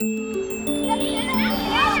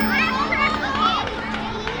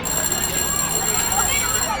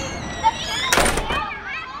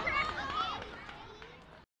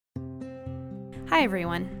Hi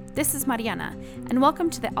everyone, this is Mariana, and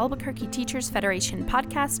welcome to the Albuquerque Teachers Federation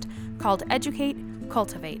podcast called Educate,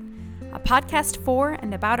 Cultivate, a podcast for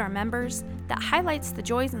and about our members that highlights the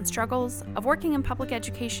joys and struggles of working in public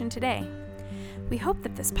education today. We hope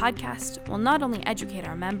that this podcast will not only educate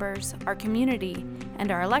our members, our community,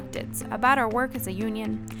 and our electeds about our work as a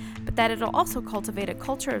union, but that it'll also cultivate a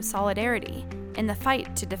culture of solidarity in the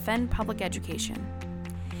fight to defend public education.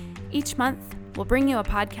 Each month, we'll bring you a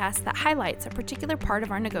podcast that highlights a particular part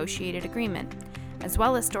of our negotiated agreement, as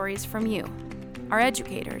well as stories from you, our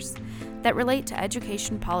educators, that relate to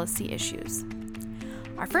education policy issues.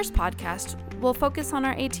 Our first podcast will focus on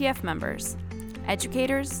our ATF members.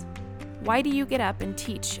 Educators, why do you get up and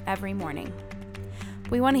teach every morning?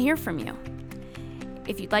 We want to hear from you.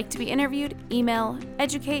 If you'd like to be interviewed, email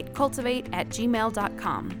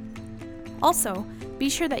educatecultivate@gmail.com. Also, be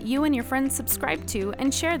sure that you and your friends subscribe to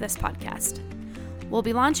and share this podcast. We'll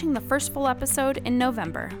be launching the first full episode in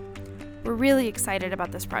November. We're really excited about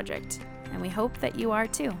this project, and we hope that you are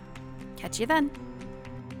too. Catch you then.